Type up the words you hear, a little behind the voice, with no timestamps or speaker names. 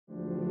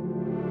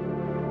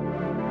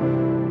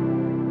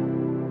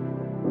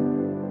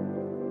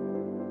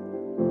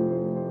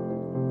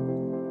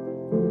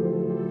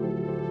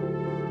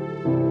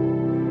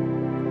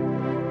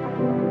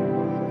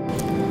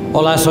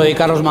Hola, soy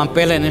Carles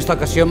Mampel. En esta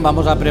ocasión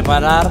vamos a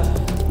preparar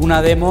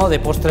una demo de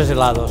postres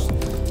helados.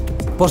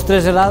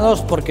 Postres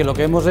helados porque lo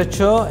que hemos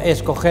hecho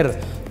es coger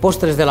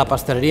postres de la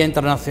pastelería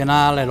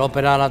internacional, el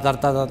Ópera, la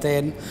Tarta,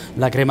 Tatin,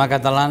 la Crema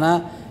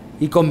Catalana,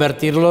 y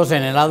convertirlos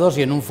en helados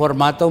y en un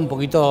formato un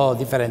poquito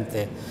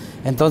diferente.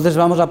 Entonces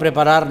vamos a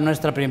preparar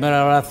nuestra primera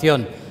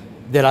elaboración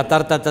de la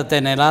Tarta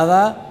Tatin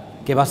helada,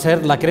 que va a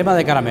ser la crema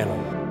de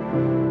caramelo.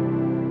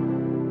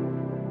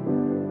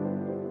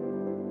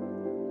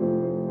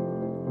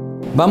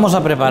 Vamos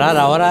a preparar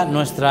ahora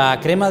nuestra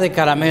crema de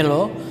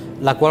caramelo,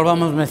 la cual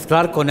vamos a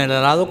mezclar con el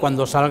helado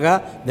cuando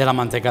salga de la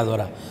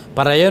mantecadora.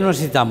 Para ello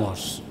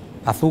necesitamos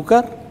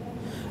azúcar,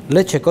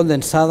 leche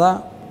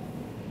condensada,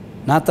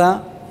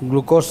 nata,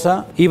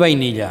 glucosa y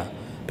vainilla.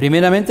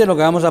 Primeramente lo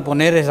que vamos a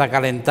poner es a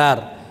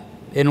calentar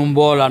en un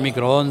bol al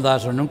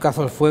microondas o en un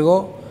cazo al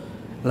fuego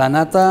la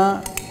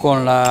nata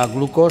con la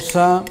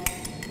glucosa,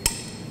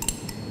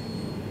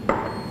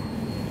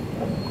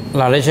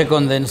 la leche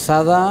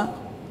condensada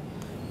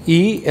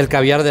y el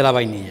caviar de la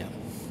vainilla.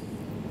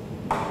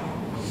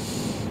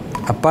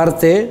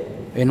 Aparte,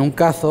 en un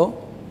cazo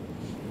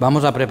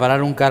vamos a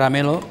preparar un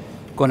caramelo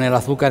con el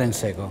azúcar en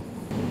seco.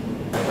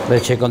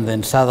 Leche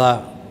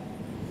condensada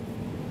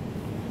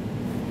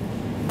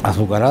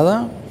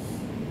azucarada,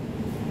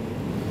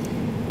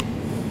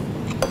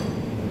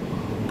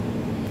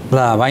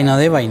 la vaina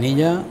de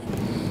vainilla,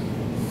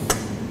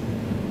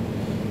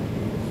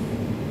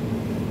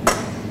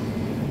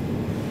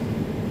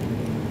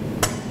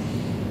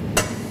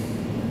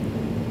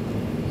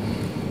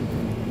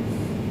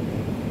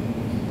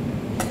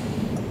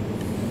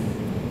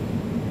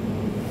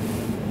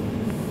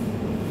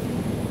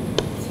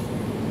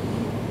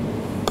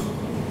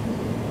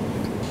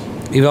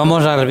 y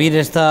vamos a hervir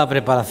esta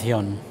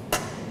preparación.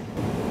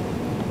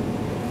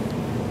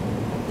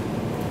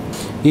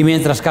 Y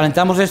mientras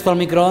calentamos esto al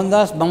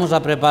microondas, vamos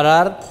a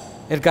preparar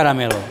el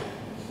caramelo.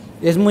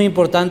 Es muy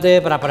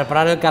importante para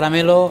preparar el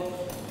caramelo,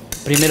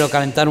 primero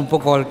calentar un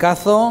poco el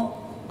cazo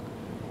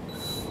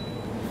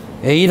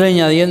e ir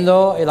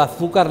añadiendo el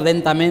azúcar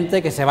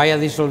lentamente, que se vaya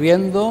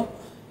disolviendo,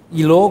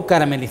 y luego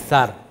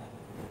caramelizar.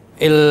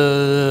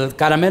 El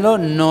caramelo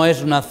no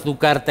es un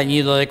azúcar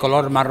teñido de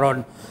color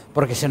marrón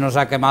porque se nos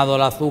ha quemado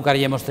el azúcar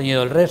y hemos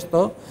teñido el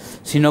resto,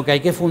 sino que hay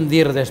que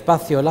fundir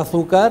despacio el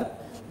azúcar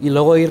y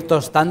luego ir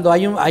tostando.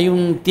 Hay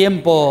un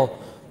tiempo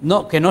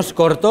que no es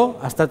corto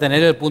hasta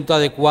tener el punto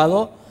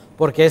adecuado,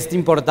 porque es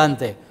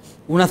importante.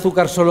 Un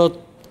azúcar solo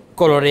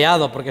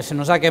coloreado porque se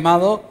nos ha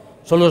quemado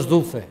solo es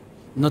dulce,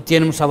 no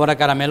tiene un sabor a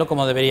caramelo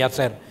como debería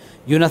ser.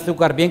 Y un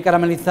azúcar bien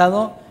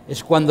caramelizado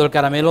es cuando el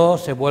caramelo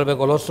se vuelve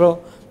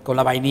goloso, con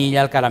la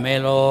vainilla, el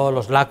caramelo,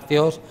 los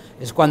lácteos,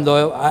 es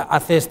cuando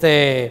hace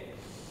este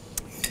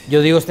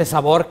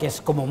sabor que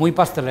es como muy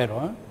pastelero,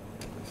 ¿eh?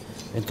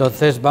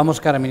 Entonces vamos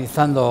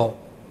caramelizando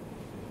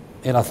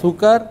el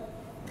azúcar,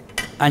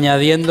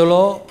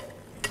 añadiéndolo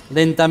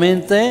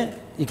lentamente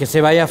y que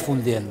se vaya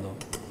fundiendo.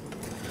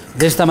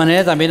 De esta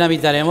manera también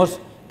evitaremos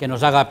que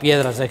nos haga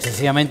piedras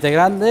excesivamente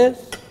grandes,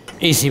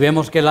 y si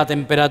vemos que la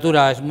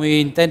temperatura es muy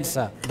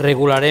intensa,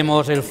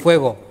 regularemos el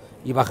fuego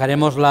y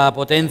bajaremos la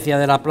potencia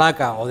de la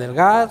placa o del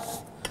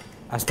gas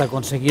hasta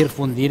conseguir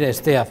fundir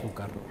este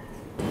azúcar.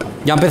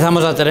 Ya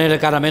empezamos a tener el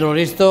caramelo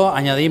listo,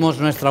 añadimos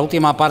nuestra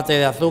última parte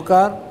de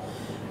azúcar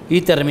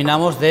y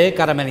terminamos de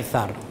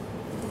caramelizar.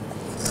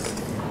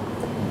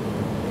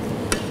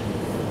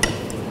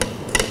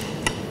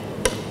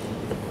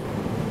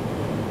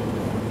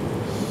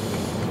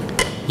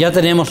 Ya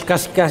tenemos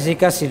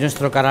casi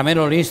nuestro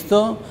caramelo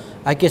listo.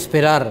 Hay que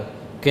esperar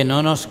que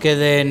no nos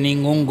quede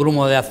ningún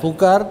grumo de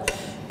azúcar,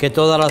 que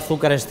todo el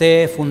azúcar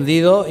esté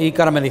fundido y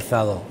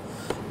caramelizado,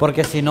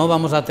 porque si no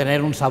vamos a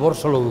tener un sabor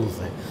solo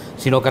dulce.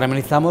 Si lo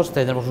caramelizamos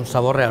tendremos un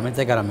sabor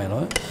realmente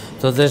caramelo, ¿eh?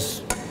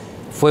 Entonces,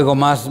 fuego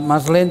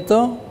más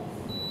lento.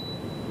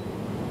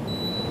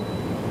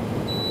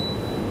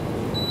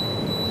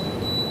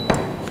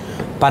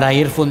 Para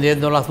ir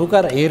fundiendo el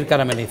azúcar e ir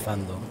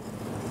caramelizando.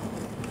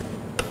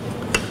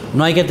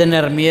 No hay que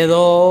tener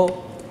miedo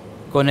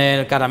con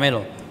el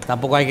caramelo.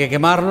 Tampoco hay que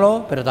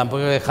quemarlo, pero tampoco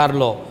hay que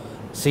dejarlo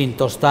sin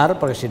tostar,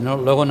 porque si no,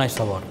 luego no hay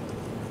sabor.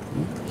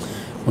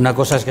 Una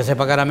cosa es que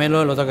sepa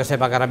caramelo, el otro que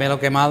sepa caramelo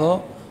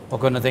quemado o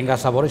que no tenga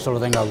sabor y solo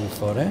tenga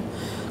dulzor, ¿eh?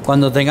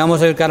 Cuando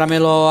tengamos el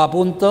caramelo a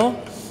punto,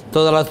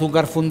 todo el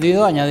azúcar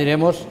fundido,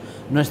 añadiremos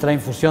nuestra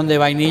infusión de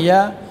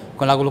vainilla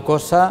con la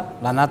glucosa,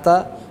 la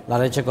nata, la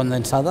leche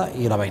condensada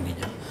y la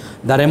vainilla.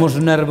 Daremos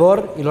un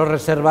hervor y lo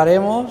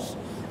reservaremos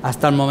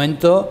hasta el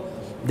momento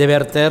de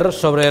verter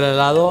sobre el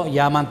helado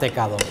ya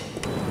mantecado.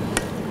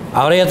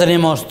 Ahora ya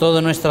tenemos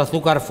todo nuestro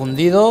azúcar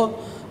fundido.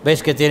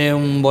 Veis que tiene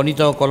un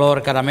bonito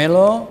color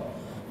caramelo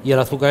y el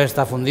azúcar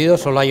está fundido,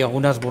 solo hay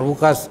algunas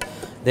burbujas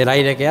del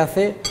aire que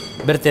hace.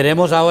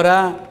 Verteremos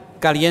ahora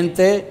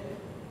caliente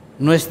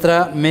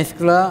nuestra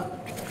mezcla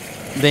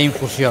de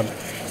infusión.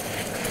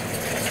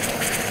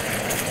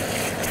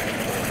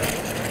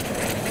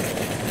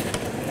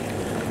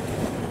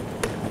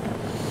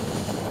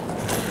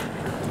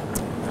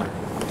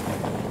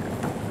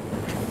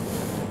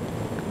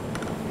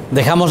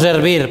 Dejamos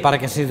hervir para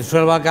que se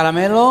disuelva el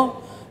caramelo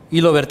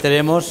y lo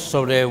verteremos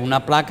sobre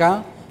una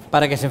placa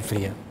para que se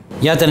enfríe.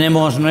 Ya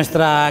tenemos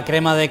nuestra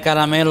crema de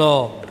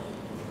caramelo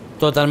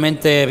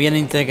totalmente bien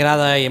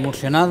integrada y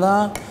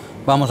emulsionada.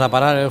 Vamos a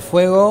parar el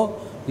fuego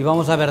y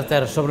vamos a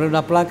verter sobre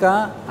una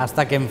placa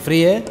hasta que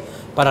enfríe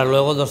para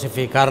luego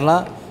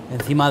dosificarla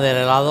encima del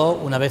helado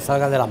una vez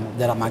salga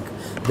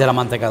de la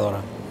mantecadora.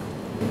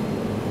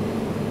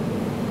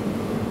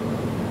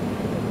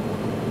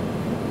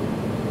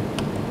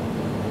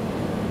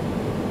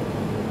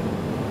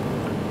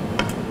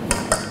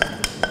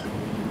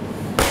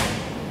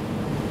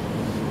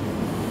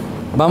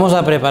 Vamos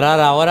a preparar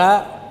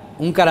ahora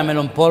un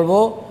caramelo en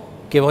polvo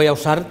que voy a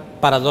usar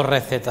para dos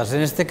recetas.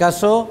 En este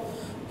caso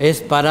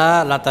es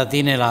para la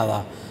tatín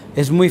helada.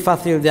 Es muy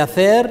fácil de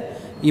hacer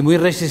y muy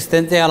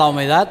resistente a la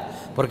humedad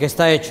porque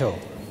está hecho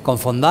con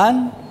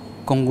fondant,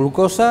 con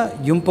glucosa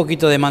y un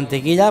poquito de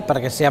mantequilla para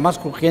que sea más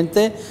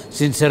crujiente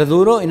sin ser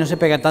duro y no se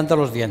pegue tanto a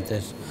los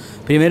dientes.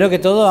 Primero que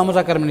todo vamos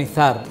a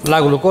caramelizar la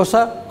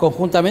glucosa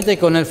conjuntamente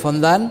con el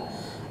fondant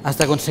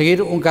hasta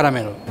conseguir un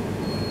caramelo.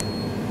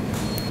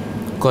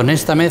 Con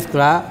esta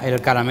mezcla el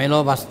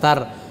caramelo va a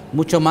estar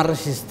mucho más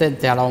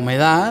resistente a la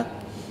humedad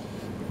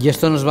y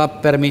esto nos va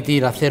a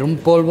permitir hacer un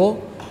polvo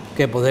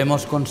que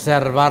podemos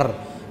conservar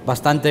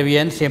bastante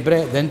bien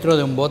siempre dentro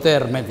de un bote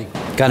hermético.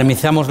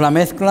 Caramelizamos la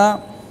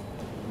mezcla,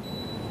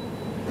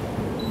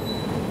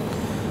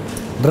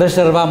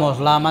 reservamos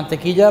la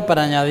mantequilla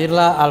para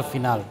añadirla al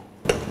final.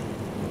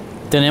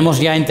 Tenemos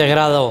ya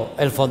integrado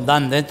el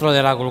fondant dentro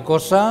de la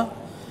glucosa,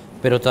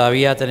 pero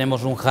todavía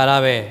tenemos un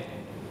jarabe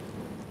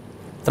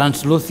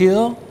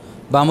translúcido.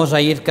 Vamos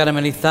a ir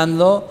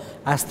caramelizando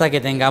hasta que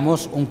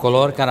tengamos un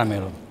color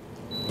caramelo.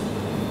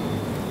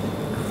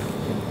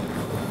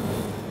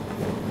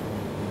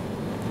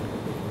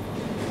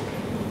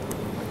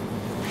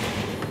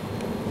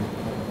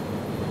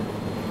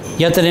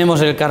 Ya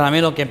tenemos el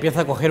caramelo que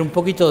empieza a coger un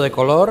poquito de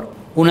color.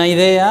 Una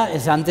idea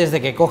es, antes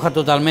de que coja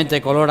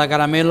totalmente color a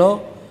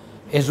caramelo,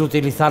 es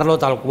utilizarlo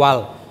tal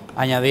cual,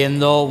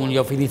 añadiendo un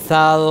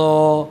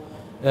liofilizado,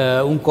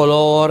 un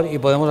color, y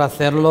podemos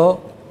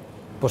hacerlo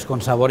pues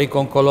con sabor y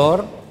con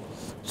color,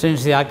 sin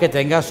necesidad que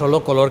tenga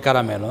solo color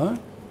caramelo, ¿eh?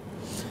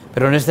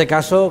 Pero en este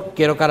caso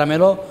quiero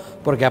caramelo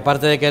porque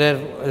aparte de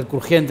querer el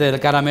crujiente del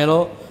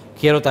caramelo,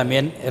 quiero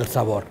también el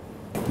sabor.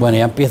 Bueno,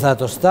 ya empieza a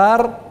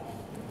tostar.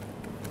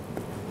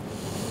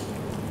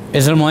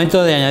 Es el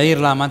momento de añadir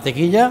la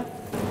mantequilla,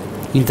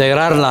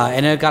 integrarla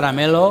en el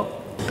caramelo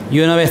y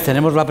una vez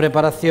tenemos la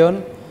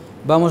preparación,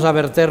 vamos a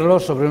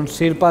verterlo sobre un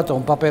silpat o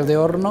un papel de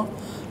horno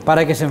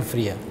para que se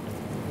enfríe.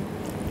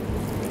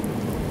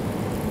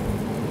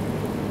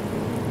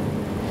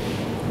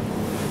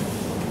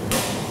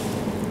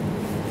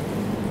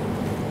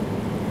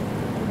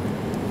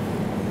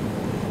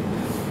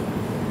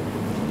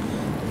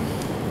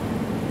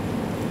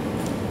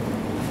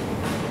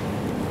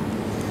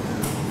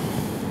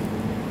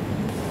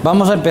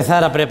 Vamos a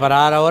empezar a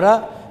preparar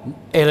ahora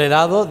el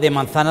helado de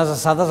manzanas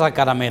asadas al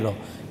caramelo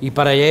y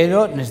para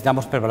ello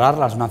necesitamos preparar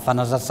las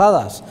manzanas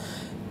asadas.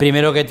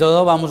 Primero que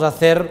todo vamos a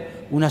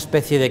hacer una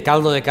especie de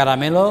caldo de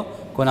caramelo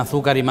con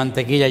azúcar y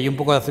mantequilla y un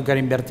poco de azúcar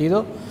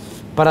invertido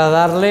para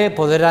darle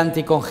poder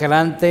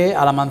anticongelante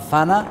a la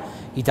manzana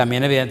y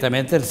también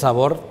evidentemente el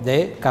sabor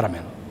de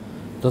caramelo.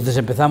 Entonces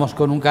empezamos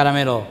con un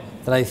caramelo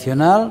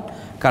tradicional,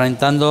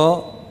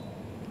 calentando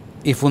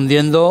y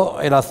fundiendo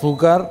el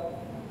azúcar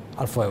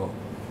al fuego.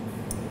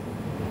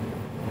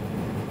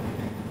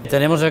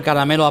 Tenemos el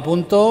caramelo a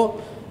punto,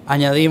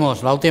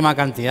 añadimos la última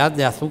cantidad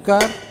de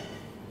azúcar,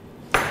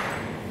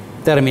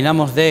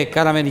 terminamos de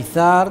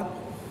caramelizar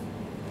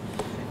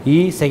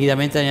y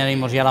seguidamente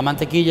añadimos ya la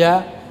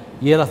mantequilla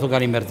y el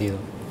azúcar invertido.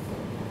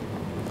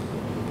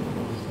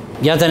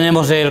 Ya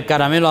tenemos el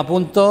caramelo a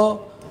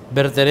punto,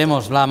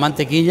 verteremos la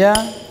mantequilla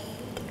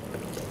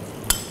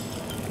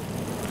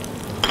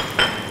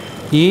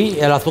y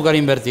el azúcar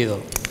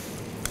invertido.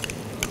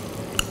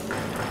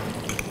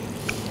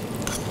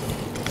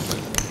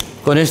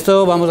 Con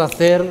esto vamos a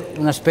hacer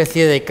una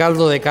especie de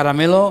caldo de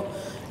caramelo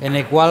en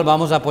el cual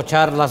vamos a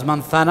pochar las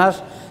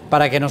manzanas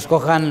para que nos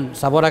cojan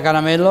sabor a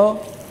caramelo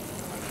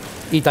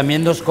y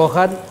también nos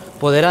cojan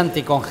poder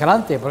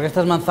anticongelante, porque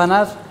estas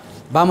manzanas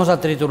vamos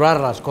a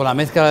triturarlas con la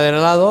mezcla del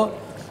helado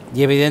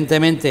y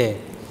evidentemente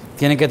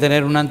tienen que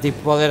tener un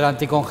poder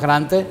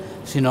anticongelante,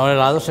 si no el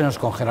helado se nos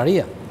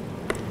congelaría.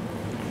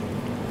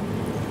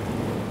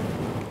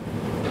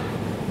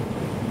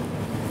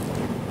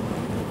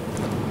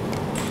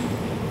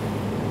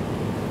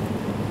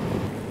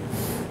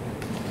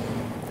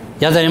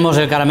 Ya tenemos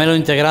el caramelo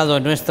integrado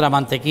en nuestra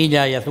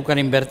mantequilla y azúcar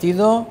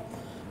invertido.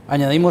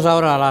 Añadimos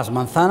ahora las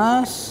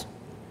manzanas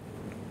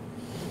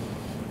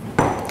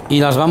y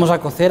las vamos a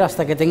cocer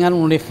hasta que tengan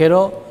un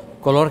ligero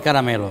color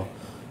caramelo.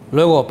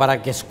 Luego,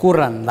 para que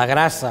escurran la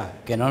grasa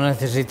que no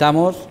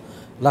necesitamos,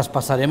 las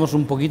pasaremos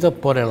un poquito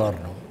por el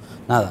horno.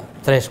 Nada,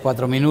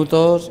 3-4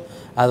 minutos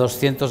a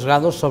 200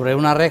 grados sobre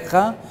una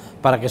reja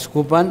para que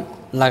escupan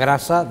la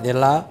grasa de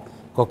la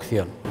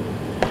cocción.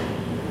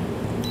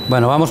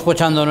 Bueno, vamos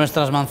pochando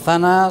nuestras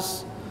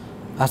manzanas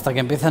hasta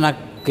que empiezan a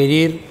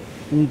adquirir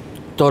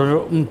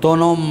un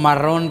tono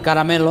marrón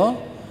caramelo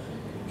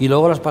y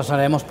luego las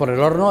pasaremos por el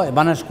horno,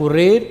 van a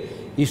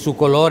escurrir y su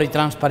color y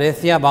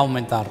transparencia va a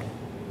aumentar.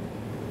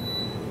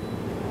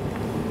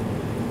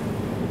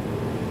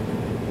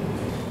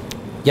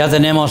 Ya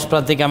tenemos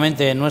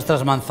prácticamente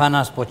nuestras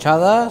manzanas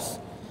pochadas,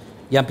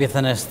 ya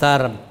empiezan a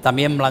estar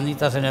también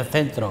blanditas en el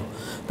centro,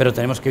 pero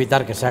tenemos que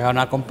evitar que se haga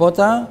una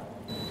compota.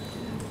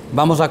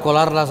 Vamos a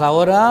colarlas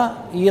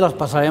ahora y las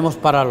pasaremos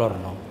para el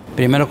horno.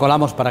 Primero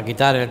colamos para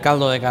quitar el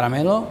caldo de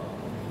caramelo.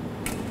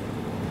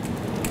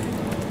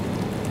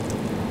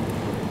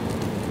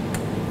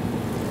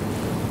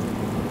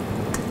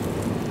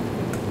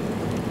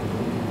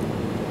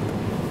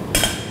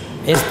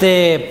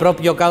 Este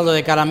propio caldo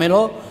de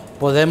caramelo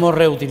podemos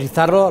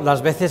reutilizarlo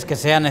las veces que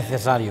sea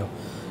necesario.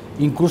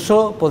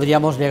 Incluso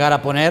podríamos llegar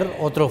a poner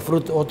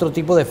otro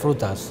tipo de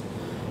frutas,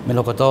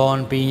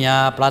 melocotón,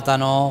 piña,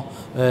 plátano,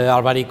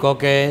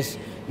 albaricoques,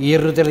 y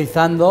ir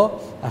reutilizando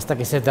hasta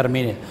que se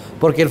termine,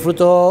 porque el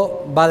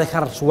fruto va a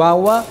dejar su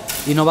agua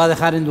y no va a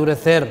dejar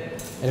endurecer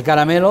el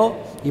caramelo,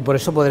 y por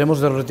eso podremos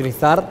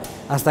reutilizar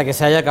hasta que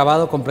se haya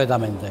acabado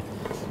completamente.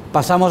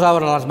 Pasamos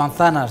ahora las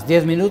manzanas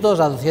 10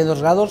 minutos a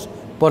 200 grados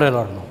por el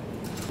horno.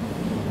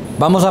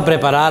 Vamos a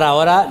preparar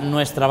ahora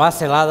nuestra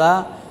base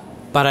helada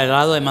para el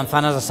helado de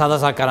manzanas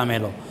asadas al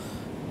caramelo.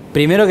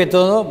 Primero que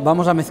todo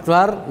vamos a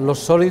mezclar los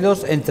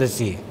sólidos entre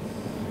sí.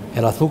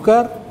 El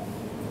azúcar,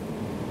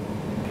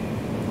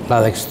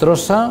 la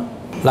dextrosa,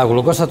 la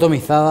glucosa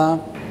atomizada,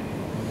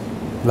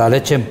 la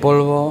leche en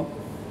polvo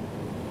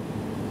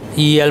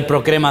y el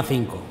Procrema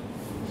 5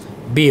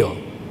 bio.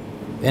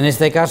 En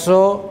este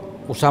caso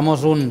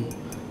usamos un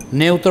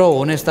neutro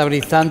o un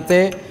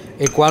estabilizante,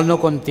 el cual no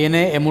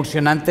contiene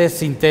emulsionantes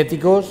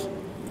sintéticos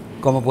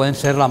como pueden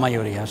ser la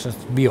mayoría, es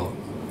bio.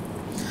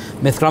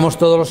 Mezclamos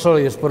todos los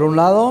sólidos por un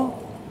lado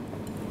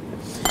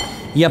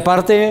y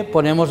aparte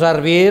ponemos a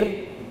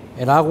hervir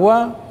el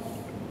agua,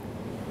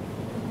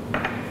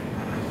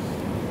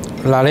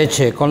 la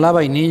leche con la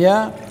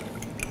vainilla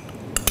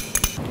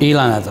y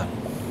la nata.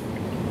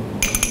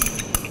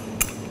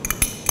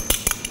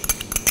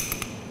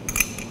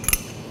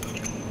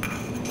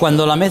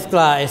 Cuando la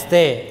mezcla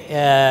esté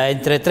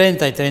entre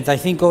 30 y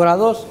 35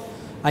 grados,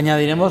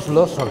 añadiremos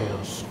los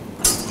sólidos.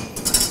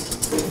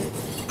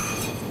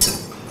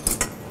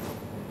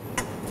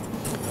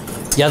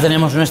 Ya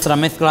tenemos nuestra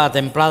mezcla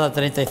templada a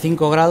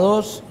 35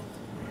 grados,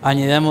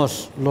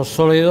 añadimos los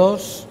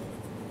sólidos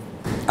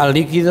al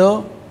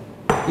líquido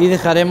y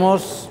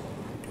dejaremos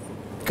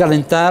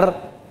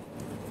calentar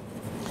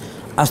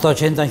hasta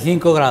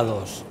 85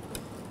 grados.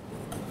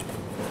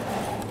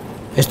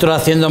 Esto lo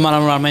haciendo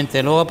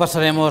manualmente. Luego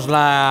pasaremos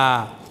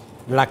la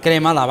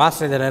crema, la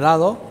base del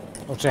helado,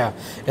 o sea,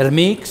 el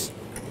mix,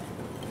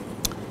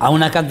 a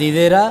una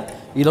candidera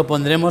y lo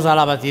pondremos al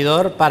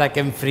abatidor para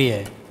que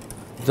enfríe.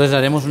 Entonces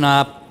haremos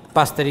una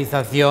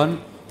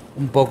pasteurización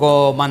un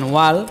poco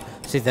manual.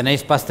 Si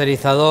tenéis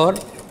pasteurizador,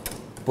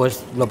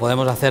 pues lo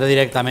podemos hacer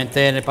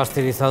directamente en el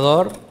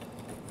pasteurizador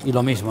y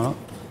lo mismo, ¿no?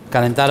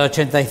 Calentar a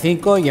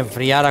 85 y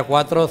enfriar a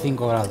 4 o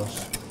 5 grados.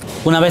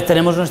 Una vez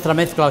tenemos nuestra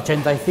mezcla a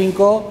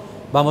 85,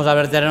 vamos a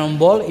verter en un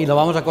bol y lo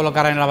vamos a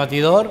colocar en el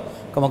abatidor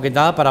como que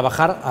nada para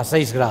bajar a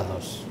 6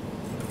 grados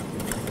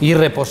y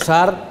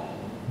reposar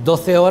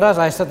 12 horas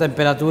a esta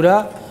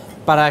temperatura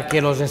para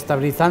que los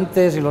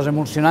estabilizantes y los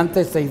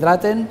emulsionantes se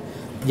hidraten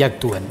y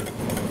actúen.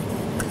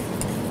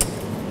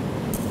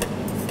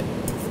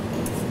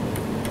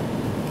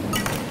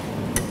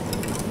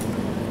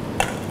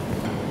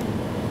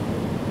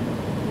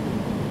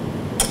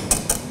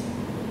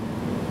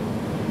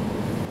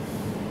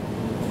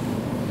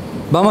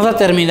 Vamos a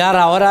terminar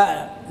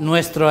ahora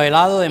nuestro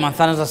helado de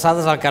manzanas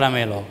asadas al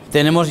caramelo.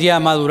 Tenemos ya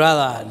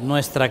madurada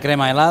nuestra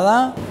crema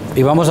helada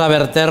y vamos a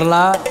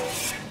verterla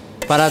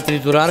para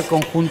triturar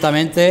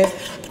conjuntamente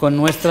con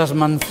nuestras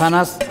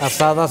manzanas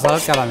asadas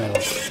al caramelo.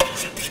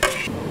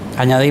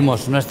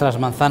 Añadimos nuestras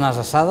manzanas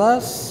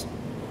asadas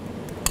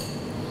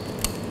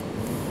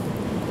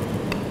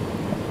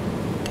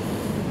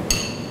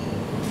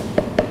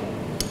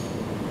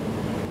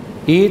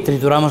y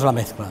trituramos la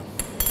mezcla.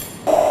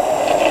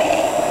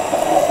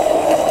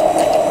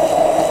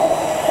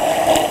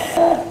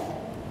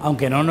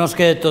 Aunque no nos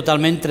quede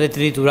totalmente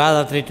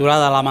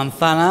triturada la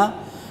manzana,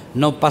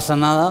 no pasa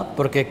nada,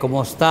 porque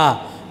como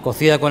está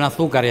cocida con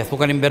azúcar y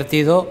azúcar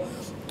invertido,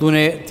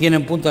 tiene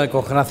un punto de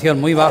congelación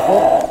muy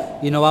bajo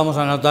y no vamos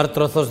a notar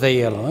trozos de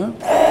hielo, ¿eh?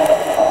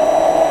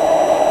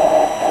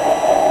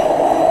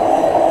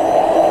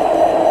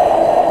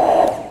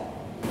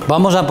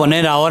 Vamos a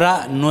poner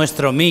ahora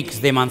nuestro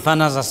mix de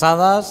manzanas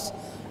asadas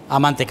a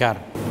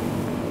mantecar.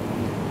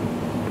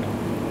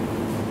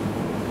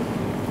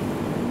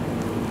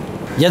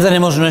 Ya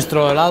tenemos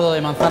nuestro helado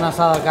de manzana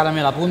asada al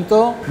caramelo a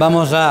punto.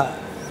 Vamos a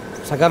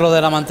sacarlo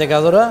de la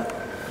mantecadora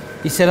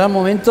y será el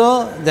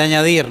momento de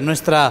añadir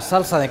nuestra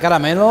salsa de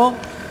caramelo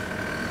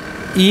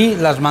y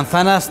las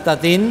manzanas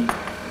tatín,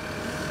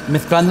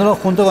 mezclándolo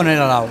junto con el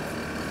helado.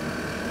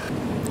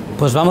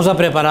 Pues vamos a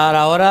preparar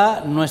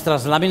ahora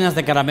nuestras láminas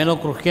de caramelo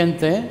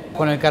crujiente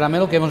con el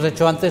caramelo que hemos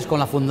hecho antes con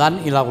la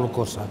fondant y la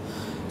glucosa.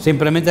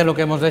 Simplemente lo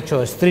que hemos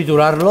hecho es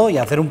triturarlo y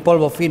hacer un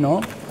polvo fino,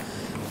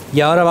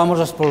 y ahora vamos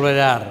a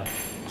espolvorear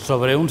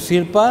sobre un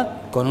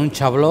silpat con un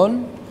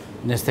chablón,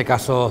 en este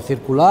caso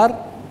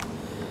circular,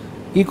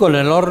 y con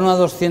el horno a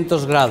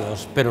 200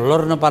 grados, pero el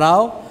horno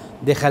parado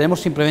dejaremos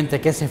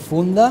simplemente que se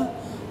funda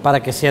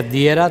para que se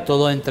adhiera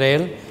todo entre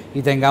él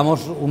y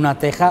tengamos una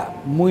teja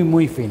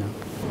muy fina.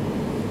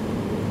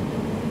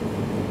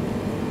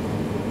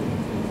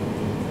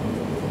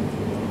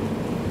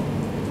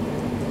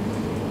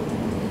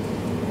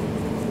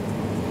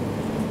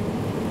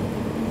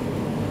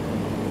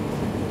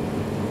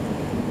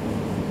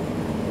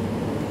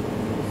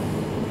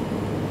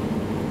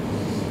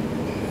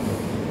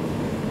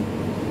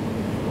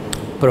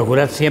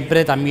 Procurad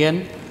siempre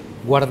también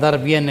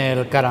guardar bien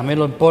el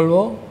caramelo en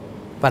polvo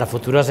para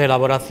futuras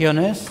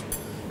elaboraciones,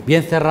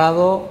 bien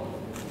cerrado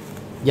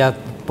y a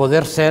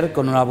poder ser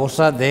con una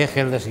bolsa de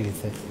gel de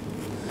sílice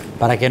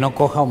para que no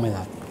coja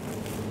humedad.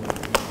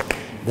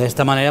 De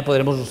esta manera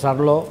podremos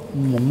usarlo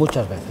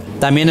muchas veces.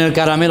 También el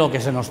caramelo que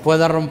se nos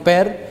pueda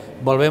romper,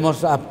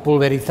 volvemos a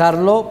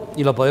pulverizarlo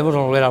y lo podemos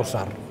volver a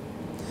usar.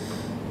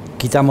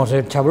 Quitamos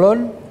el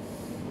chablón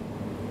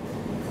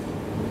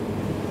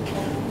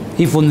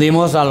y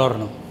fundimos al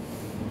horno.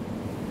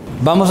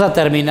 Vamos a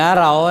terminar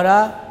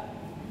ahora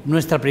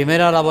nuestra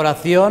primera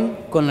elaboración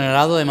con el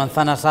helado de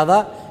manzana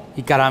asada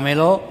y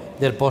caramelo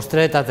del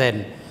postre de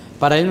Tatin.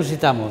 Para ello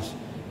necesitamos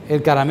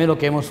el caramelo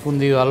que hemos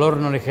fundido al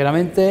horno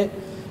ligeramente,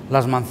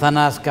 las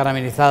manzanas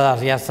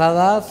caramelizadas y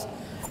asadas,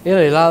 el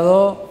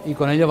helado, y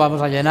con ello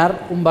vamos a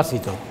llenar un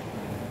vasito.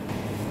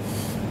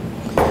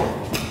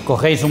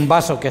 Cogéis un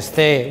vaso que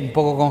esté un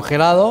poco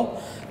congelado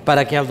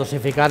para que al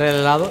dosificar el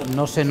helado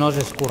no se nos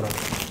escurra.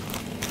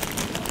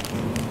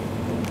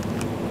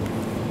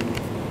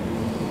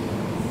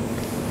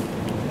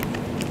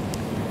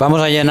 Vamos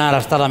a llenar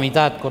hasta la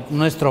mitad con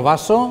nuestro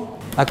vaso.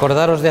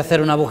 Acordaros de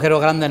hacer un agujero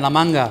grande en la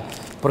manga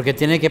porque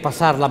tiene que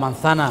pasar la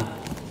manzana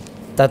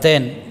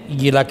Tatin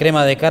y la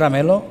crema de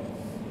caramelo.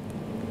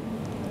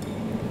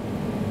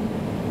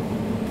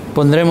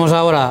 Pondremos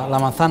ahora la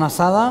manzana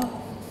asada.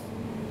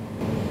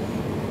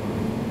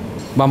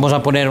 Vamos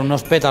a poner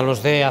unos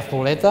pétalos de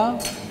azuleta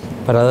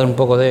para dar un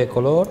poco de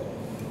color.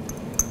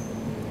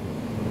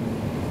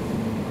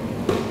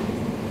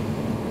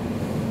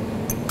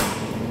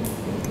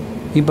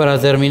 Y para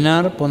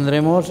terminar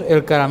pondremos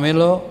el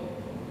caramelo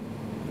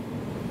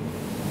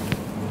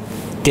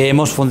que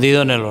hemos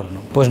fundido en el horno.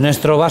 Pues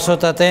nuestro vaso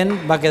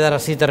Tatin va a quedar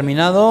así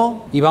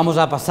terminado y vamos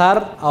a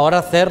pasar ahora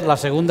a hacer la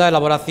segunda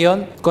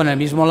elaboración con el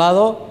mismo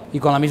lado y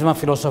con la misma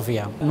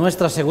filosofía.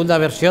 Nuestra segunda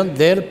versión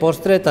del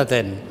postre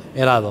Tatin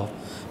helado.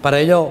 Para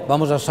ello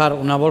vamos a usar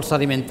una bolsa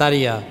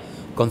alimentaria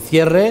con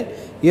cierre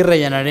y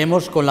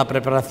rellenaremos con la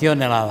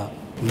preparación helada.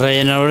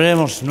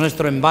 Rellenaremos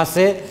nuestro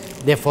envase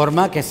de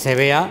forma que se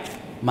vea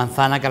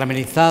manzana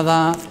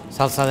caramelizada,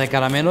 salsa de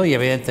caramelo y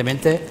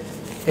evidentemente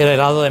el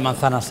helado de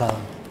manzana asada.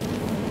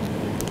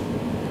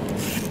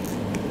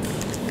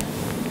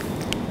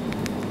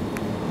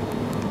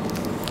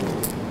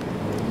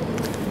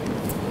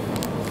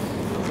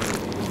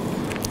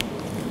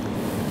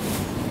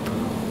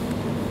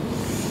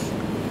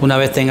 Una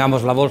vez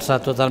tengamos la bolsa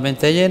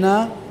totalmente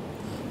llena,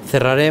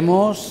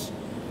 cerraremos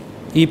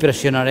y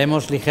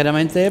presionaremos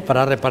ligeramente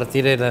para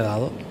repartir el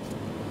helado.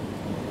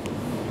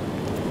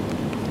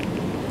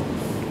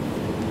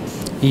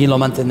 Y lo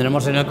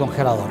mantendremos en el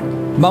congelador.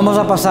 Vamos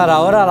a pasar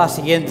ahora a la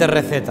siguiente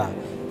receta,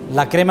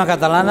 la crema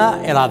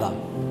catalana helada.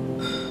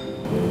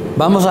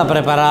 Vamos a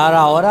preparar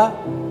ahora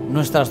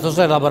nuestras dos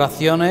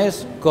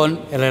elaboraciones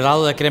con el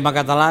helado de crema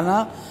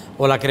catalana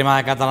o la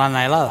crema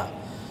catalana helada.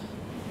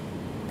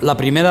 La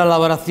primera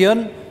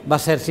elaboración va a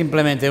ser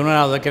simplemente un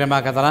helado de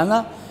crema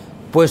catalana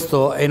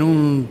puesto en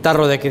un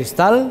tarro de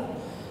cristal,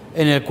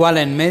 en el cual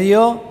en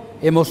medio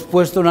hemos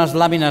puesto unas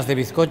láminas de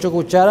bizcocho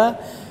cuchara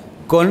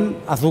con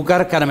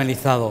azúcar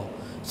caramelizado.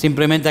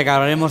 Simplemente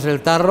acabaremos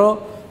el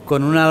tarro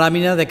con una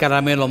lámina de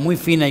caramelo muy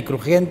fina y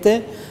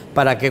crujiente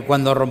para que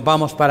cuando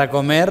rompamos para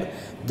comer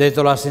dé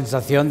toda la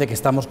sensación de que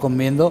estamos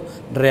comiendo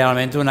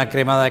realmente una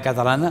crema de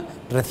catalana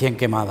recién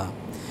quemada.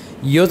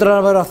 Y otra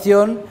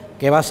elaboración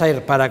que va a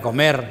ser para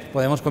comer,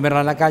 podemos comerla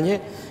en la calle,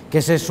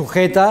 que se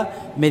sujeta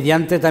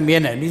mediante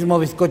también el mismo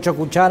bizcocho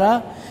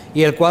cuchara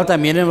y el cual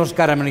también hemos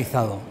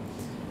caramelizado.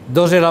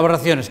 Dos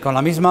elaboraciones con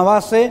la misma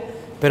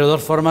base, pero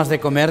dos formas de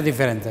comer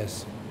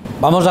diferentes.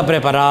 Vamos a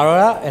preparar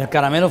ahora el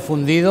caramelo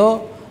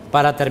fundido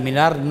para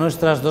terminar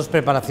nuestras dos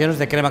preparaciones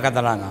de crema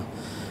catalana.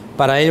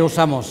 Para ello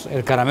usamos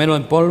el caramelo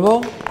en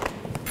polvo,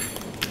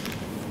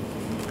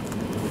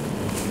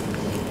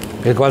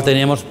 el cual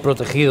teníamos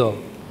protegido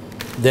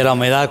de la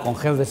humedad con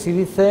gel de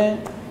sílice.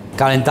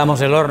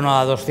 Calentamos el horno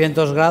a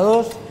 200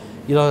 grados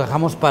y lo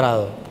dejamos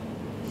parado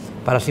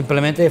para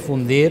simplemente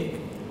fundir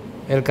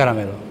el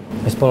caramelo.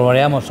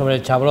 Espolvoreamos sobre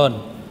el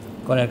chablón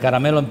con el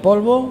caramelo en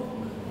polvo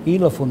y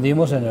lo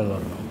fundimos en el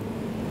horno.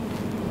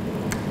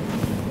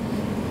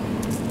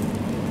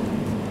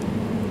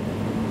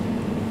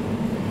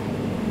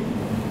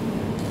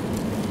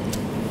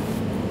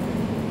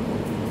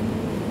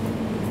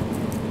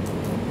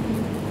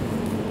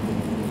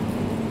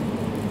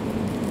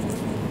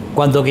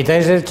 Cuando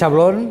quitáis el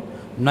chablón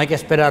no hay que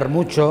esperar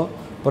mucho,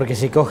 porque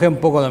si coge un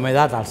poco de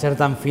humedad al ser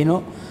tan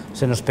fino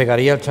se nos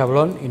pegaría el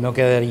chablón y no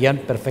quedarían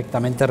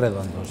perfectamente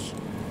redondos.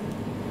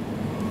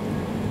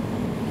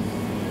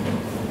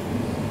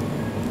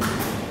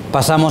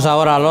 Pasamos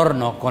ahora al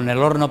horno, con el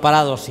horno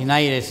parado, sin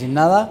aire, sin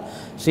nada,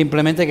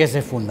 simplemente que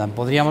se fundan.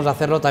 Podríamos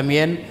hacerlo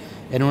también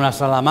en una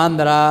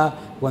salamandra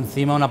o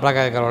encima de una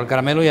placa de calor. El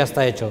caramelo ya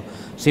está hecho,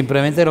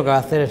 simplemente lo que va a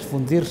hacer es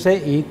fundirse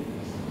y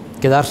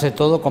quedarse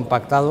todo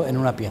compactado en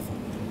una pieza.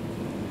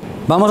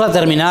 Vamos a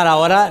terminar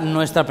ahora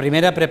nuestra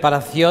primera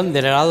preparación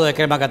del helado de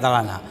crema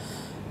catalana.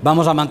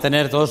 Vamos a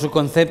mantener todo su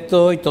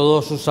concepto y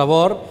todo su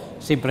sabor,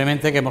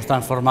 simplemente que hemos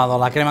transformado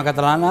la crema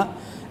catalana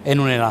en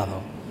un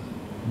helado.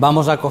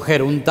 Vamos a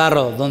coger un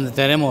tarro donde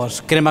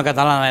tenemos crema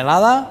catalana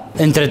helada.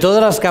 Entre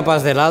todas las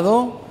capas de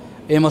helado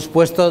hemos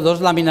puesto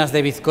 2 láminas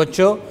de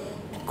bizcocho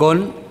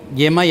con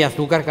yema y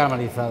azúcar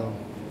caramelizado.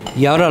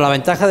 Y ahora la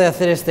ventaja de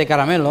hacer este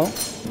caramelo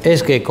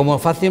es que como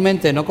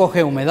fácilmente no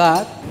coge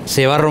humedad,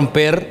 se va a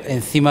romper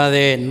encima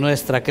de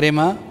nuestra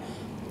crema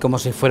como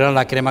si fuera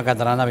la crema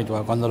catalana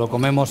habitual. Cuando lo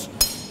comemos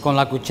con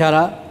la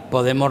cuchara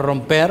podemos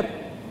romper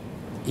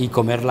y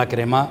comer la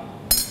crema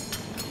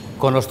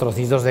con los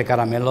trocitos de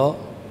caramelo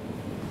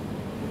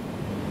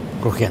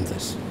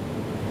crujientes.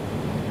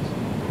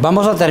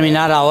 Vamos a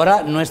terminar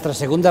ahora nuestra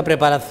segunda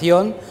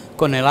preparación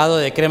con helado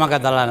de crema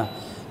catalana.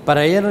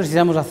 Para ello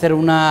necesitamos hacer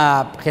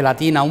una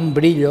gelatina, un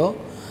brillo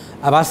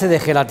a base de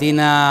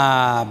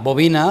gelatina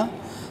bovina.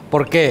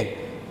 ¿Por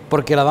qué?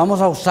 Porque la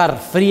vamos a usar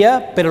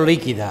fría pero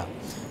líquida,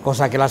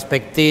 cosa que las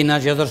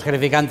pectinas y otros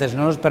gelificantes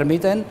no nos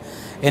permiten.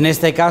 En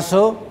este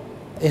caso,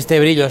 este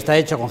brillo está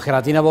hecho con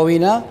gelatina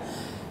bovina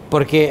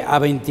porque a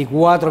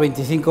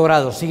 24-25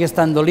 grados sigue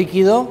estando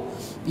líquido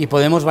y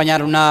podemos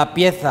bañar una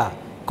pieza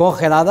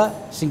congelada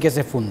sin que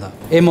se funda.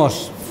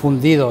 Hemos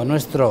fundido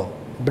nuestro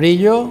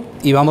brillo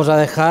y vamos a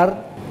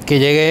dejar que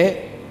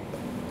llegue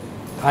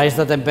a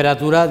esta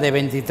temperatura de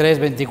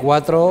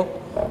 23-24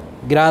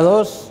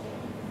 grados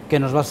que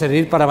nos va a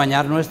servir para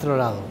bañar nuestro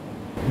helado.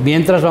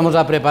 Mientras vamos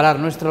a preparar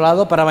nuestro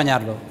helado para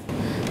bañarlo.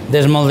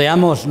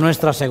 Desmoldeamos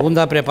nuestra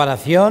segunda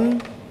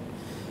preparación,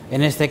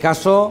 en este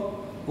caso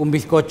un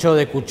bizcocho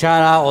de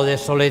cuchara o de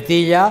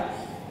soletilla,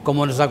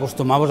 como nos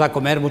acostumbramos a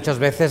comer muchas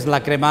veces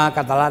la crema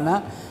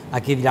catalana,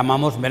 aquí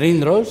llamamos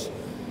melindros,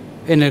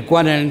 en el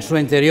cual en su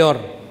interior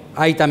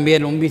hay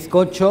también un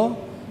bizcocho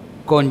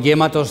con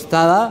yema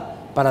tostada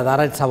para dar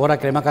el sabor a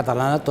crema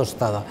catalana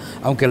tostada,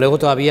 aunque luego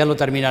todavía lo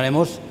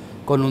terminaremos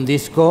con un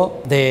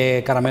disco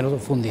de caramelo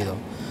fundido.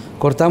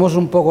 Cortamos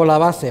un poco la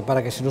base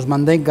para que se nos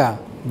mantenga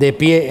de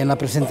pie en la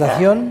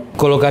presentación,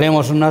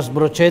 colocaremos unas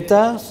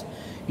brochetas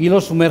y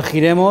lo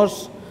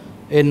sumergiremos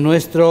en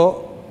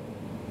nuestro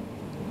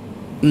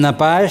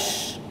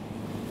nappage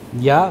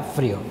ya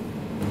frío.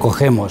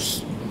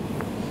 Cogemos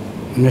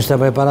nuestra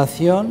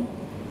preparación,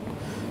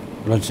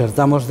 lo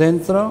insertamos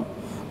dentro.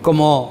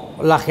 Como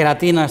la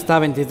gelatina está a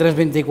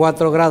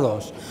 23-24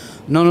 grados,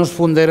 no nos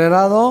funde el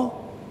helado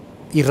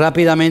y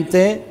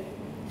rápidamente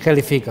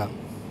gelifica.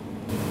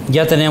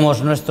 Ya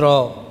tenemos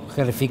nuestro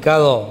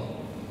gelificado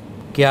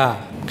que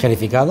ha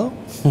gelificado.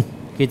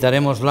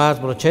 Quitaremos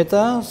las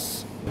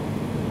brochetas.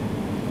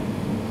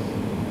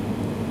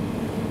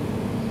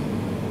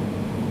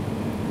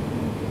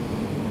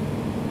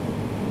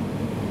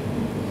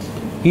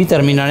 Y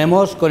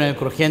terminaremos con el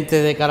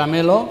crujiente de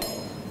caramelo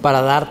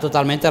para dar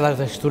totalmente la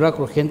textura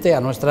crujiente a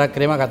nuestra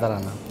crema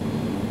catalana.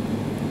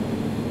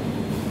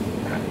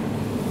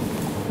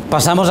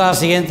 Pasamos a la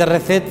siguiente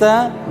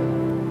receta,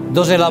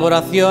 2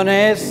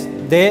 elaboraciones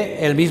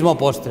del mismo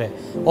postre,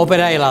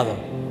 ópera helado.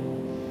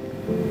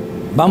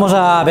 Vamos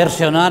a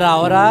versionar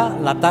ahora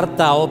la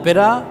tarta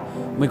ópera,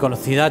 muy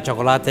conocida,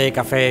 chocolate,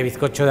 café,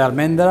 bizcocho de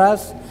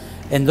almendras,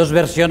 en 2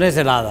 versiones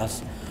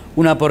heladas.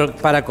 Una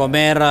para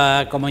comer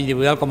como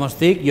individual, como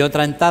stick, y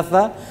otra en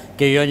taza,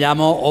 que yo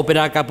llamo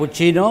ópera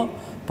cappuccino,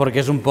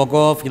 porque es un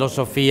poco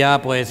filosofía,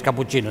 pues,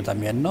 cappuccino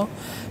también, ¿no?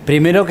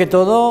 Primero que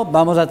todo,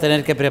 vamos a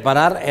tener que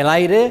preparar el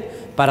aire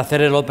para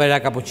hacer el ópera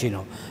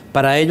cappuccino.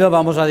 Para ello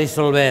vamos a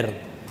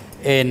disolver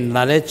en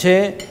la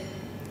leche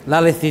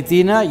la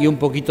lecitina y un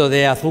poquito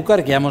de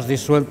azúcar que ya hemos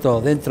disuelto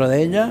dentro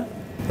de ella.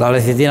 La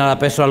lecitina la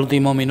peso al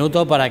último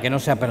minuto para que no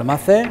se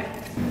apelmace.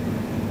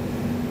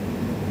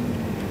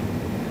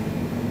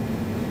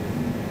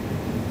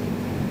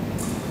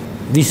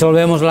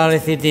 Disolvemos la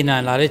lecitina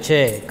en la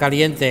leche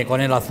caliente con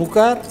el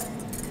azúcar.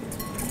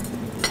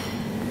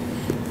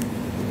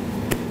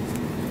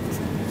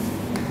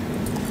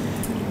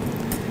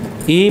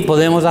 Y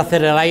podemos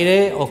hacer el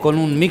aire o con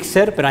un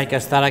mixer, pero hay que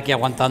estar aquí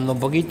aguantando un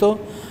poquito,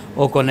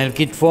 o con el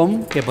kit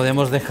foam que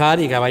podemos dejar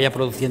y que vaya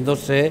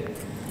produciéndose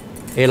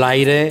el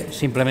aire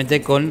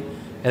simplemente con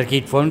el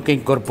kit foam que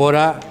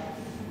incorpora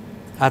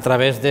a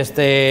través de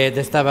este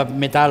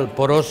metal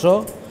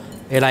poroso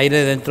el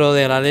aire dentro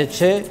de la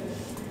leche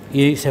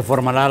y se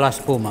formará la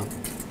espuma.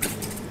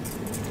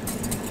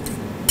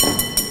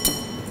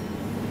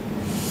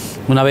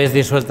 Una vez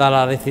disuelta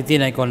la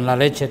lecitina y con la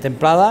leche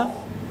templada,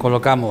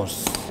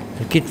 colocamos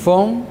el kit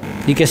foam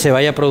y que se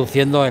vaya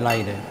produciendo el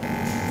aire.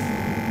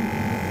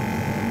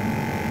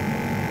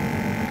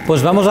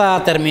 Pues vamos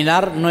a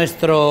terminar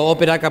nuestro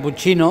Ópera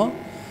cappuccino.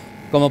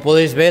 Como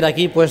podéis ver,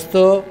 aquí he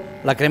puesto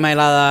la crema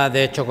helada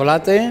de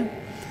chocolate.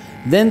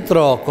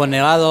 Dentro, con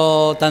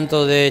helado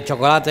tanto de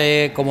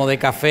chocolate como de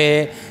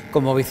café,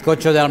 como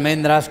bizcocho de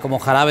almendras, como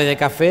jarabe de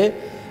café,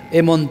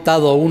 he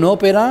montado un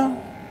Ópera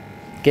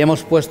que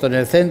hemos puesto en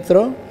el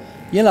centro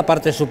y en la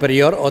parte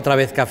superior otra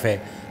vez café.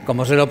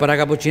 Como es el Ópera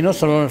cappuccino,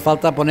 solo nos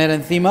falta poner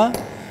encima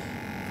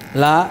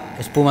la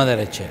espuma de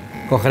leche.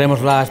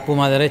 Cogeremos la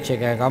espuma de leche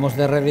que acabamos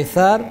de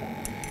realizar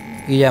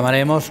y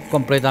llamaremos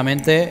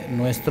completamente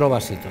nuestro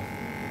vasito.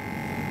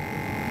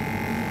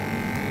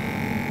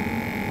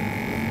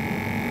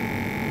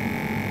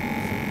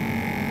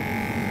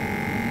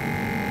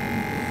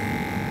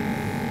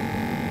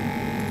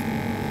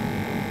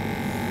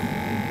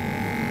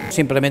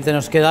 Simplemente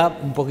nos queda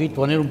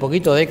poner un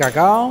poquito de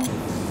cacao.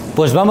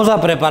 Pues vamos a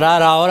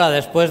preparar ahora,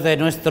 después de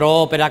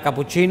nuestro Ópera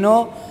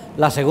cappuccino,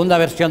 la segunda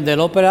versión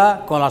del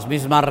Ópera con las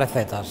mismas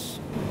recetas.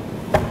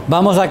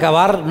 Vamos a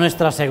acabar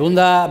nuestra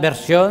segunda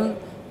versión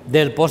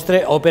del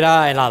postre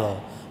Ópera helado.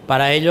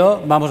 Para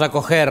ello vamos a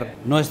coger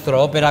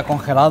nuestro Ópera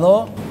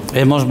congelado.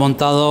 Hemos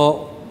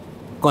montado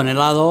con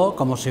helado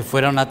como si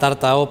fuera una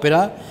tarta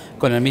Ópera,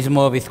 con el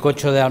mismo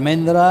bizcocho de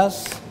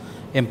almendras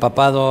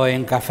empapado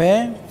en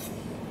café.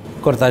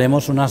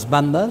 Cortaremos unas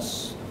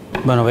bandas.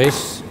 Bueno,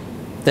 veis,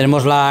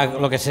 tenemos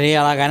lo que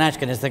sería la ganache,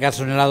 que en este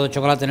caso es un helado de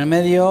chocolate en el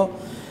medio,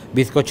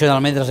 bizcocho de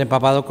almendras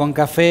empapado con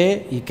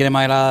café y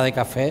crema helada de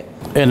café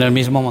en el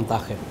mismo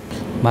montaje.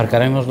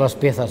 Marcaremos las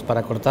piezas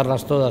para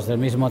cortarlas todas del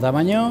mismo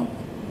tamaño.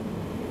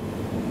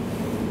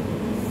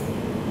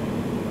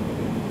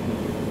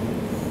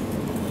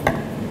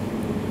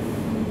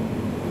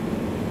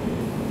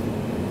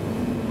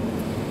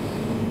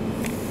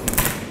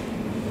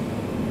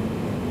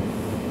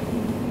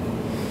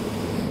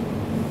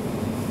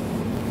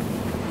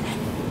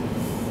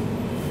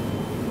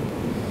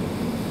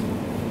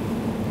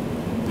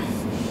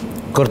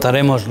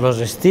 Cortaremos los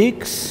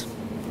sticks.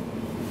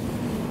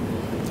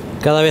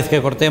 Cada vez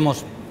que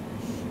cortemos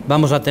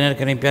vamos a tener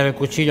que limpiar el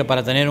cuchillo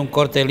para tener un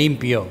corte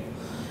limpio,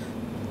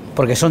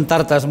 porque son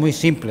tartas muy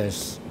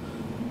simples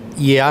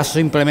y ya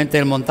simplemente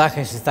el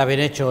montaje, si está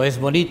bien hecho, es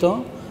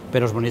bonito,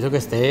 pero es bonito que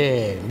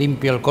esté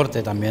limpio el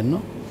corte también,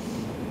 ¿no?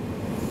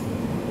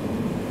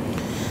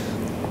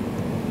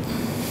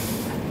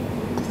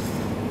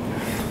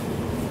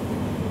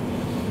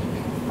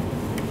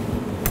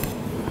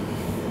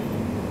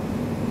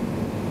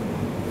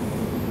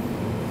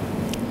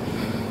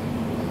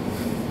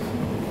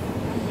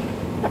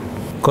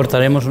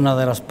 Cortaremos una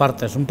de las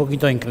partes un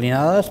poquito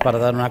inclinadas para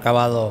dar un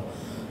acabado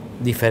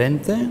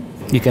diferente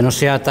y que no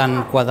sea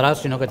tan cuadrado,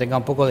 sino que tenga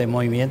un poco de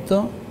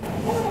movimiento.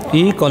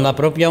 Y con la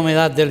propia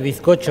humedad del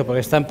bizcocho, porque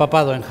está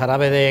empapado en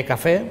jarabe de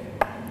café,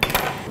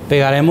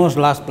 pegaremos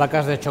las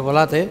placas de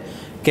chocolate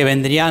que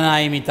vendrían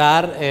a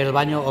imitar el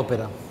baño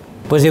Ópera.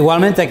 Pues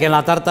igualmente que en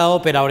la tarta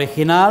Ópera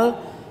original,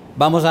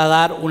 vamos a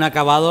dar un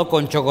acabado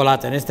con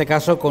chocolate, en este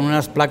caso con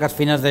unas placas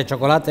finas de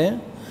chocolate,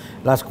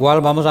 las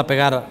cuales vamos a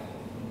pegar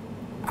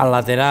al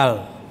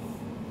lateral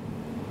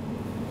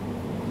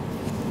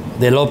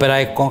del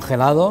Ópera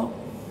congelado.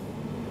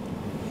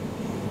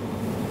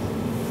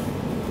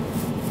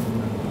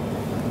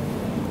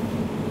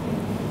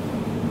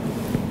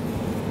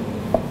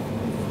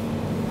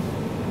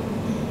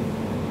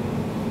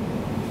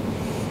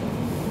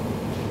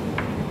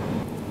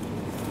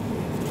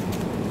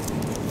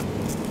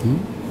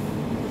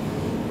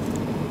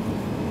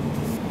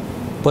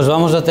 Pues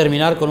vamos a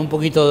terminar con un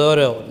poquito de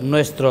oro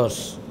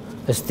nuestros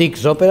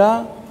sticks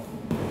Ópera.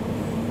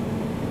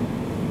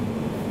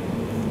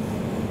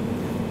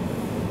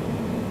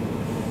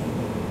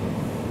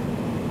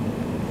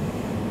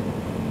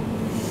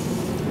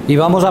 Y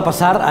vamos a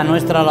pasar a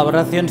nuestra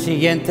elaboración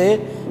siguiente,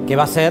 que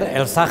va a ser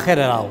el Sacher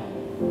helado.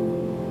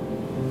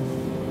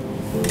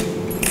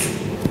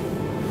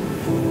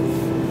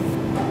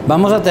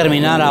 Vamos a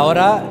terminar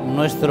ahora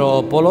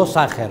nuestro polo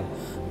Sacher.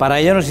 Para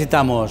ello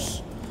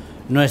necesitamos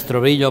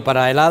nuestro brillo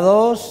para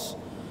helados,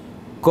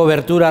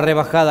 cobertura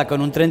rebajada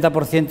con un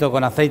 30%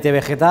 con aceite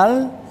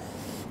vegetal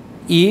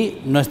y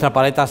nuestra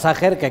paleta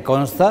Sacher, que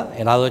consta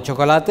helado de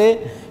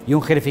chocolate y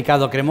un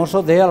gelificado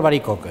cremoso de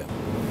albaricoque.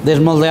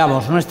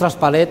 Desmoldeamos nuestras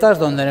paletas,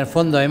 donde en el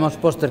fondo hemos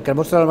puesto el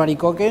cremoso de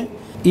albaricoque,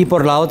 y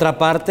por la otra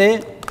parte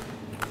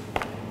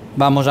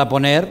vamos a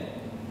poner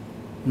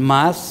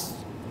más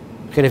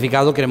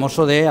gelificado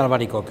cremoso de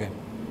albaricoque.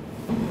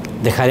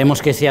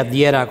 Dejaremos que se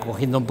adhiera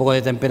cogiendo un poco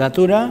de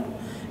temperatura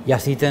y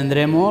así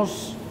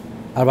tendremos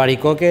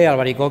albaricoque,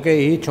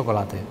 albaricoque y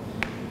chocolate.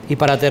 Y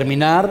para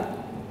terminar,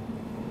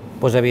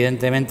 pues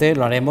evidentemente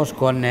lo haremos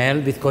con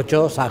el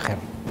bizcocho Sacher.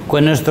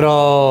 Con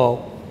nuestro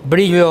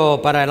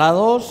brillo para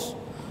helados,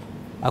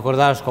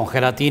 acordaos, con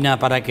gelatina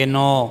para que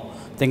no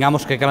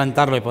tengamos que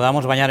calentarlo y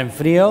podamos bañar en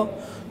frío,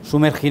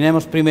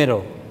 sumergiremos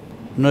primero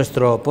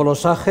nuestro polo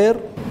Sacher.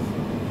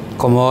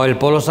 Como el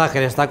polo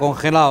Sacher está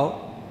congelado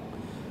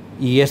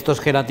y esto es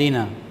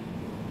gelatina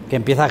que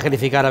empieza a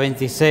gelificar a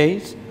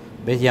 26,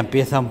 ¿ves? Ya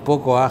empieza un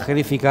poco a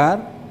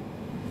gelificar.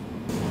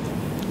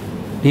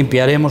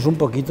 Limpiaremos un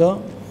poquito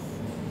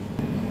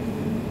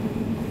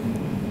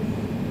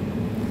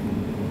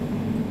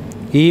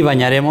Y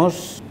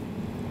bañaremos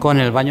con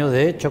el baño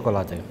de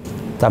chocolate.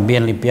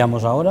 También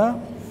limpiamos ahora.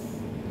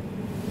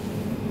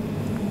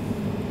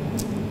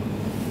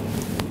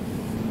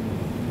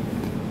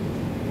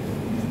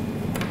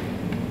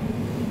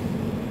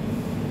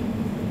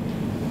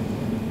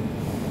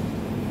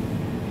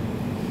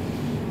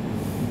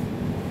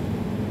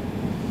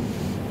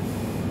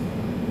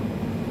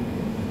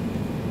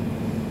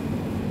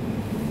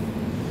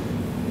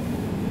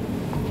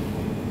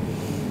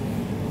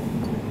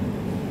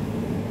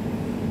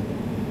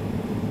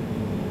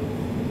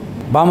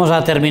 Vamos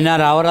a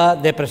terminar ahora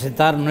de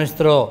presentar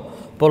nuestro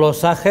polo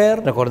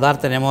Sacher. Recordar,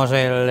 tenemos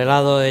el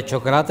helado de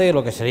chocolate,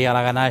 lo que sería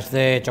la ganache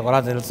de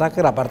chocolate del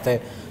Sacher, la parte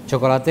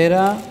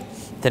chocolatera.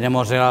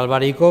 Tenemos el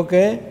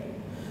albaricoque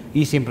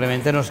y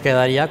simplemente nos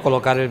quedaría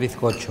colocar el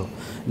bizcocho.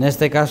 En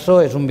este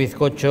caso es un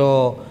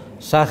bizcocho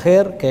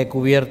Sacher que he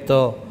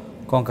cubierto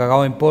con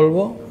cacao en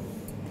polvo.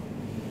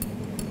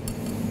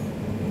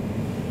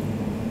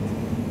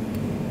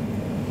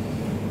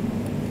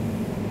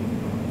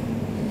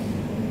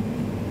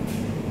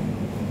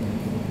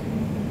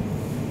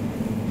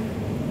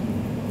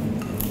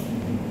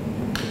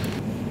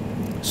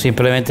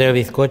 Simplemente el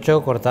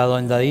bizcocho cortado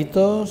en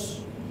daditos,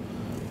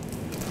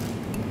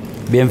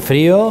 bien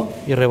frío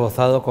y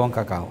rebozado con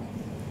cacao.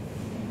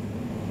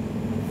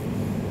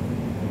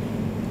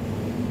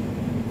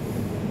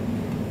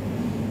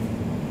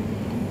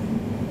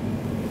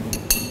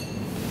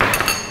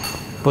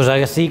 Pues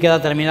así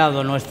queda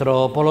terminado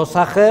nuestro polo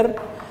Sacher.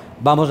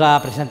 Vamos a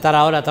presentar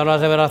ahora todas las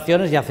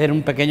elaboraciones y hacer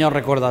un pequeño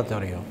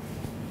recordatorio.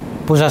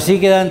 Pues así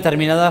quedan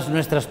terminadas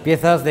nuestras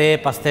piezas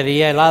de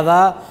pastelería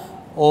helada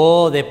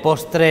o de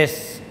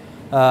postres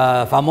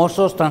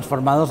famosos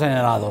transformados en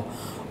helado.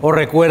 Os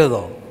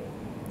recuerdo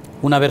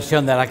una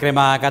versión de la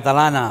crema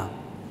catalana,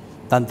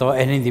 tanto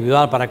en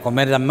individual para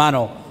comer en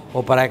mano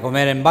o para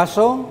comer en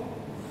vaso,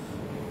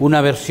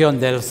 una versión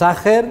del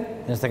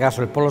Sacher, en este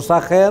caso el polo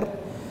Sacher,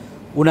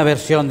 una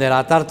versión de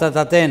la tarta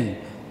Tatin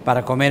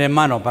para comer en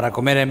mano, para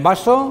comer en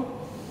vaso,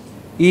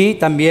 y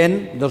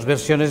también dos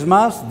versiones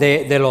más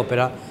del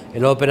Ópera,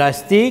 el Ópera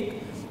stick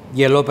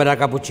y el Ópera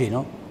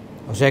cappuccino.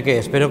 O sea que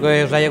espero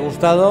que os haya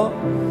gustado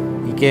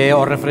y que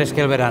os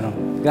refresque el verano.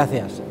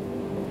 Gracias.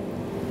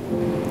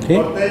 ¿Sí?